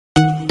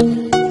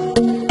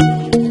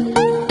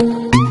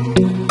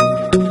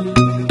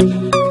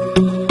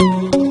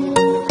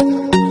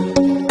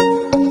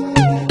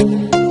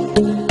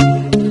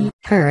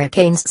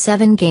Hurricanes'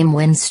 7-game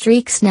win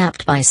streak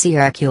snapped by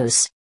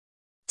Syracuse.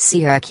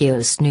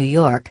 Syracuse, New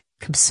York,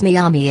 Cubs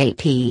Miami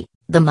AP.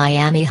 The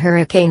Miami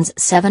Hurricanes'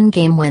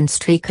 7-game win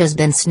streak has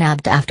been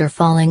snapped after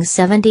falling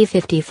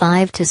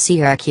 70-55 to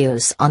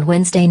Syracuse on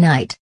Wednesday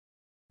night.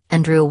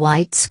 Andrew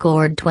White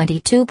scored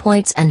 22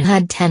 points and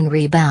had 10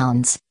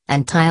 rebounds,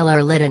 and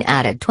Tyler Lydon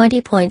added 20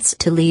 points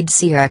to lead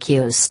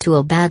Syracuse to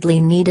a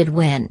badly needed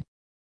win.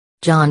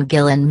 John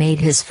Gillon made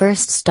his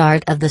first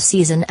start of the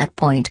season at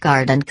point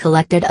guard and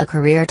collected a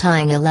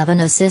career-tying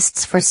 11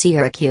 assists for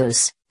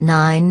Syracuse,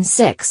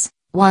 9-6,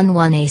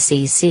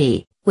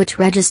 1-1 ACC, which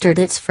registered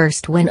its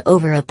first win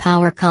over a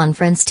power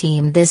conference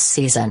team this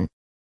season.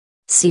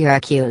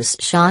 Syracuse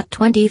shot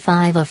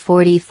 25 of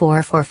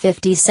 44 for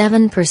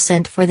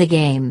 57% for the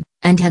game,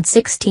 and had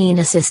 16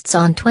 assists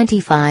on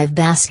 25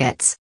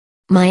 baskets.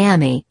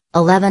 Miami,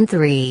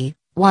 11-3,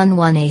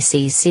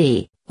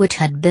 1-1 ACC, which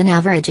had been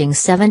averaging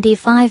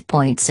 75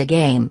 points a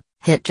game,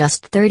 hit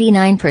just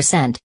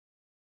 39%.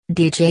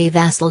 DJ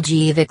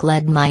Vasiljevic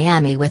led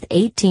Miami with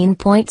 18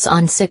 points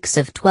on 6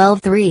 of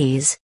 12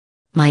 threes.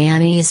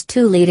 Miami's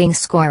two leading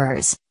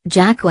scorers,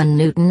 Jaquan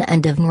Newton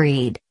and Devin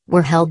Reed,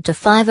 were held to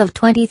 5 of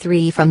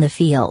 23 from the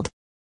field.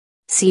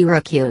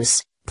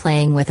 Syracuse,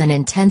 playing with an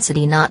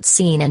intensity not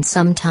seen in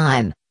some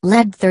time,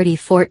 led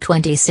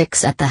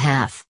 34-26 at the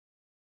half.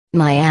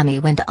 Miami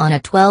went on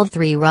a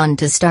 12-3 run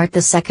to start the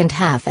second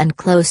half and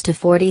close to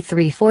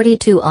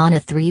 43-42 on a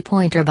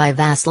three-pointer by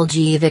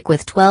Vasiljevic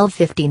with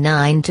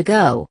 12:59 to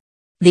go.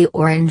 The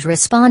Orange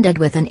responded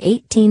with an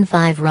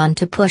 18-5 run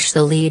to push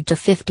the lead to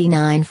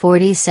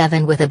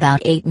 59-47 with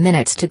about 8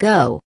 minutes to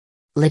go.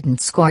 Lydon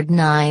scored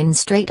 9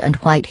 straight and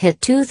White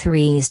hit 2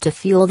 threes to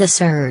fuel the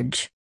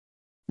surge.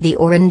 The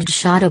Orange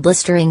shot a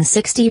blistering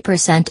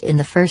 60% in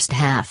the first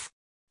half.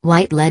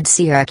 White led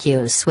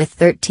Syracuse with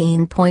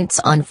 13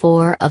 points on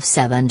 4 of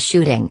 7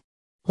 shooting.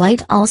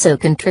 White also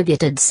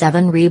contributed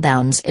 7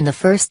 rebounds in the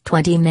first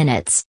 20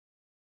 minutes.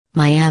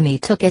 Miami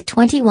took a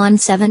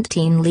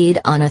 21-17 lead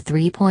on a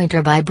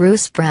three-pointer by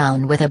Bruce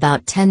Brown with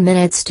about 10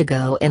 minutes to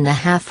go in the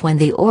half when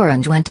the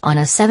Orange went on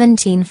a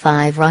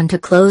 17-5 run to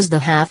close the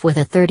half with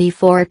a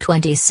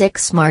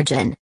 34-26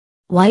 margin.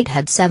 White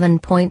had 7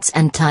 points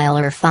and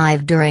Tyler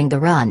 5 during the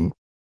run.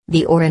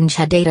 The Orange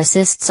had 8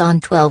 assists on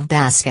 12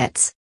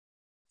 baskets.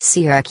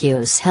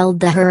 Syracuse held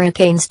the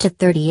Hurricanes to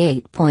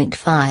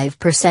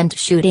 38.5%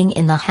 shooting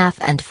in the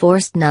half and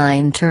forced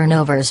 9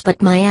 turnovers,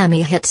 but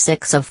Miami hit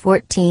 6 of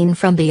 14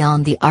 from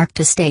beyond the arc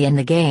to stay in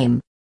the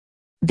game.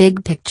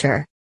 Big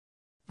picture.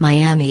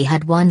 Miami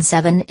had won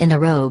 7 in a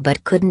row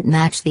but couldn't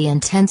match the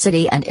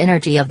intensity and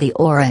energy of the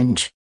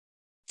Orange.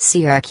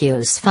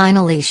 Syracuse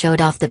finally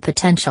showed off the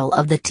potential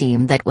of the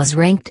team that was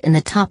ranked in the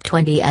top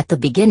 20 at the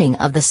beginning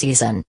of the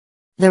season.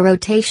 The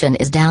rotation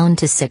is down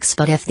to 6,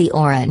 but if the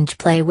Orange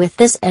play with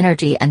this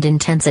energy and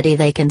intensity,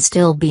 they can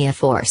still be a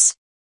force.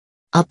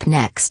 Up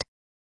next.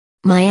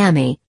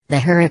 Miami, the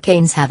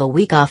Hurricanes have a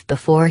week off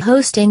before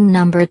hosting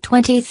number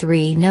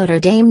 23 Notre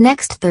Dame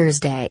next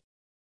Thursday.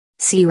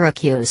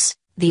 Syracuse,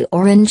 the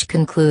Orange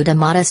conclude a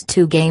modest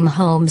 2-game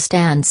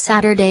homestand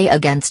Saturday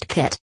against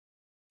Pitt.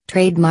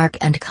 Trademark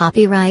and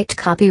copyright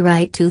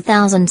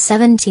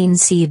 2017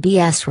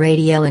 CBS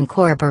Radio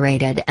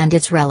Incorporated and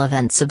its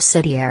relevant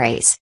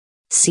subsidiaries.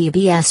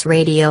 CBS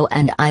Radio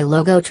and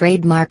iLogo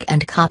trademark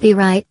and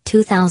copyright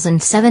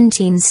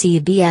 2017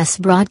 CBS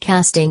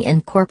Broadcasting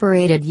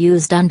Incorporated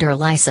used under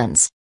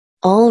license.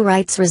 All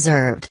rights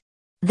reserved.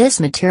 This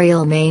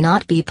material may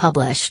not be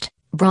published,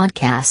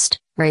 broadcast,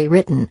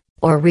 rewritten,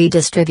 or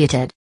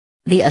redistributed.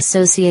 The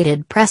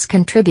Associated Press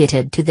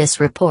contributed to this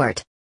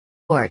report.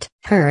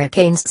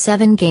 Hurricanes'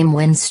 7-game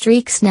win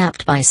streak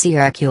snapped by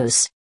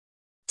Syracuse.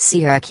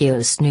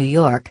 Syracuse, New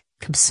York,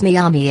 Cubs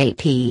Miami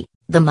AP.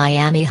 The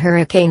Miami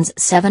Hurricanes'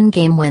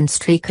 7-game win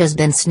streak has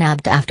been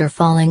snapped after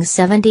falling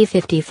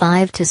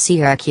 70-55 to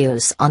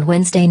Syracuse on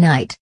Wednesday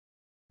night.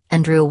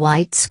 Andrew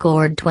White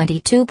scored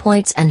 22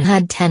 points and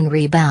had 10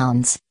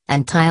 rebounds,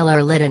 and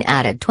Tyler Lydon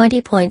added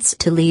 20 points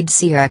to lead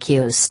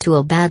Syracuse to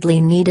a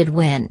badly needed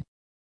win.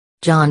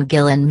 John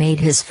Gillon made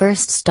his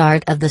first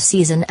start of the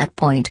season at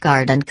point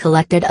guard and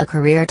collected a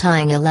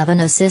career-tying 11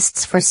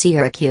 assists for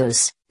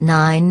Syracuse,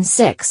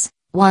 9-6,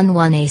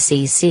 1-1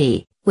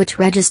 ACC. Which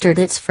registered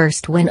its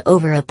first win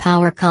over a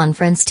power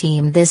conference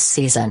team this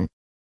season.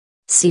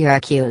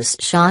 Syracuse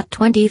shot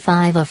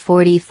 25 of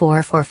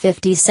 44 for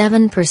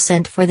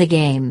 57% for the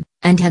game,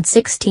 and had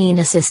 16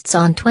 assists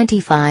on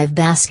 25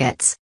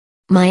 baskets.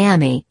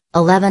 Miami,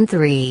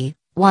 11-3,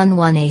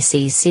 1-1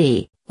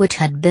 ACC, which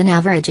had been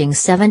averaging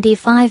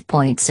 75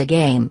 points a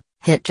game,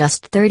 hit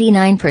just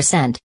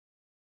 39%.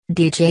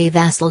 DJ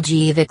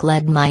Vasiljevic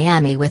led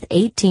Miami with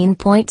 18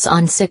 points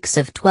on 6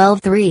 of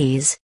 12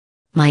 threes.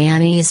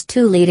 Miami's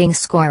two leading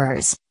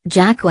scorers,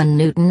 Jaquan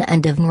Newton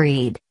and Devin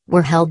Reed,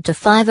 were held to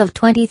 5 of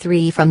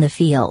 23 from the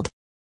field.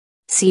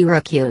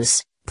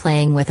 Syracuse,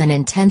 playing with an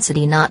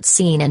intensity not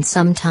seen in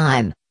some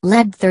time,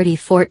 led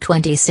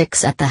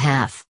 34-26 at the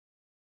half.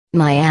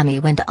 Miami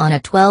went on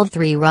a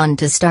 12-3 run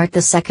to start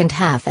the second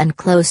half and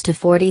close to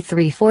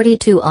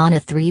 43-42 on a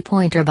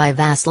three-pointer by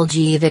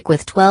Vasiljevic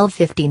with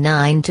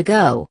 12:59 to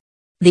go.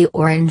 The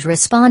Orange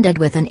responded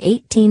with an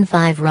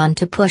 18-5 run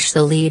to push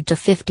the lead to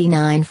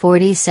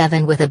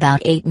 59-47 with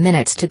about 8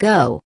 minutes to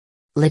go.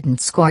 Lidden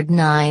scored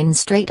 9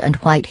 straight and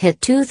White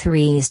hit 2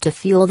 threes to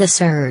fuel the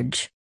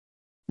surge.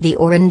 The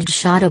Orange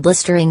shot a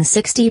blistering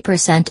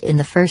 60% in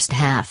the first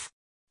half.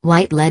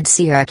 White led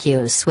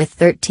Syracuse with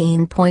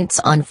 13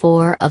 points on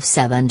 4 of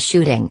 7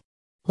 shooting.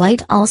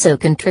 White also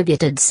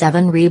contributed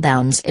 7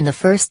 rebounds in the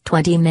first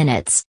 20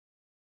 minutes.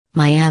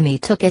 Miami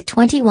took a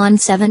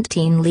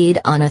 21-17 lead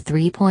on a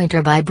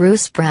three-pointer by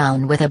Bruce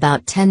Brown with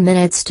about 10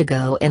 minutes to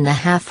go in the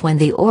half when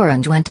the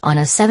Orange went on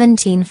a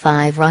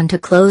 17-5 run to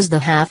close the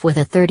half with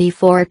a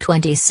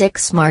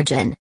 34-26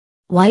 margin.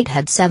 White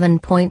had 7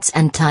 points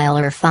and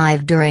Tyler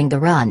 5 during the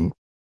run.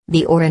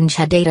 The Orange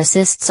had 8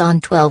 assists on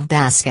 12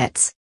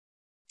 baskets.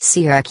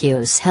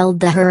 Syracuse held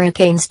the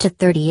Hurricanes to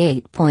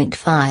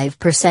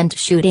 38.5%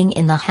 shooting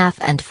in the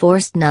half and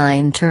forced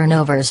 9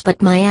 turnovers,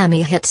 but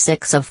Miami hit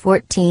 6 of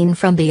 14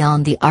 from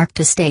beyond the arc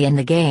to stay in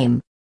the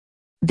game.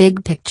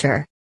 Big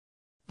picture.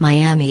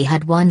 Miami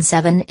had won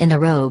 7 in a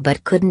row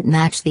but couldn't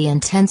match the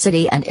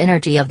intensity and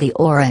energy of the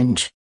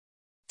Orange.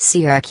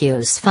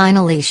 Syracuse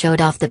finally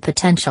showed off the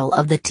potential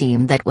of the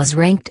team that was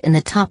ranked in the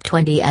top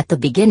 20 at the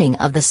beginning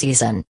of the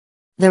season.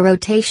 The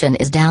rotation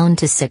is down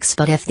to 6,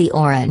 but if the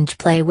Orange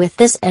play with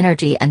this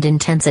energy and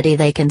intensity,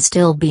 they can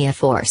still be a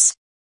force.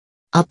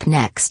 Up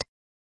next.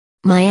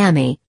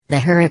 Miami, the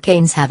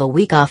Hurricanes have a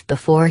week off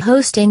before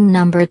hosting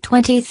number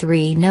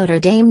 23 Notre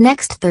Dame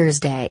next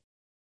Thursday.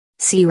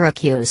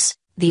 Syracuse,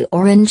 the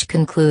Orange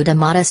conclude a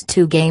modest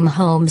 2-game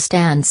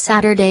homestand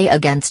Saturday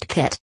against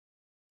Pitt.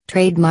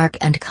 Trademark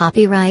and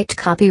copyright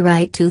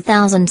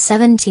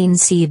 2017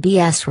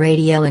 CBS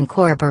Radio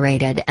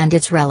Incorporated and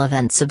its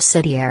relevant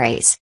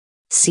subsidiaries.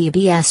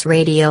 CBS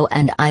Radio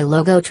and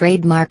iLogo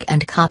trademark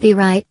and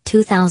copyright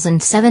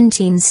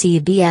 2017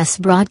 CBS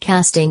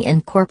Broadcasting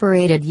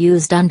Incorporated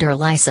used under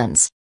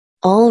license.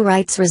 All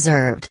rights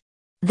reserved.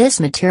 This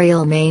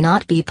material may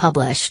not be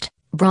published,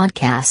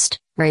 broadcast,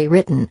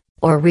 rewritten,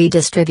 or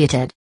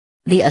redistributed.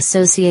 The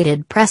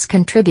Associated Press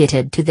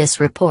contributed to this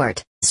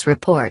report.